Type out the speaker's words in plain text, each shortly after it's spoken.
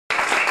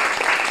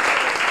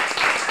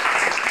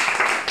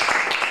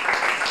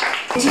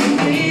To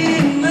be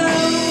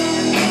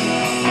alone,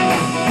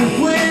 but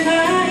when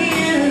I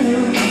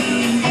am,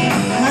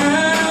 I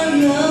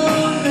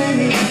know that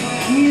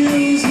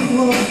music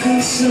won't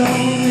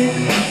console me.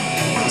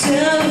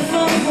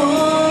 Telephone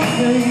won't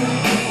ring.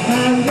 I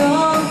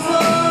long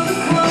for the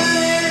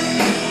quiet,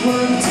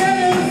 one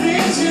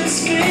television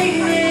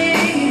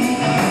screening,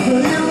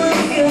 but it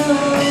will go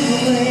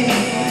away.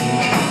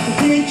 The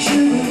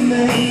picture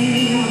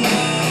remains,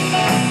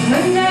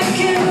 and I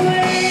can't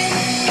wait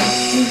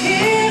to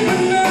hear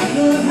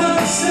another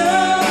heart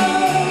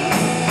song.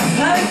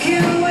 I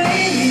can't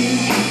wait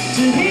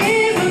to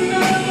hear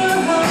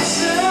another heart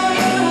song.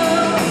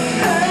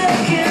 I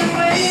can't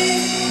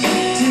wait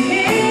to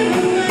hear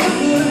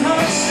another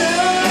heart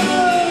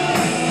song.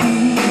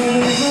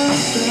 Another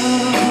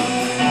song.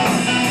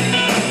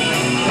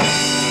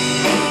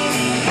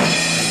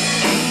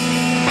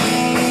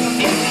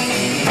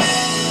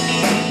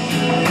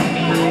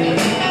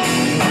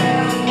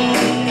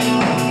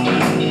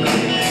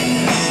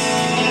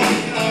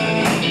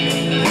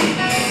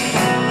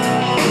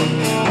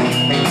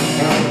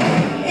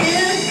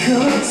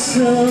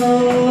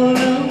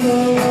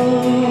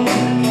 Inconsolable,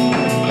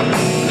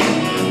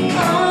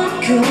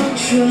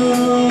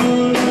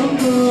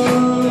 uncontrollable.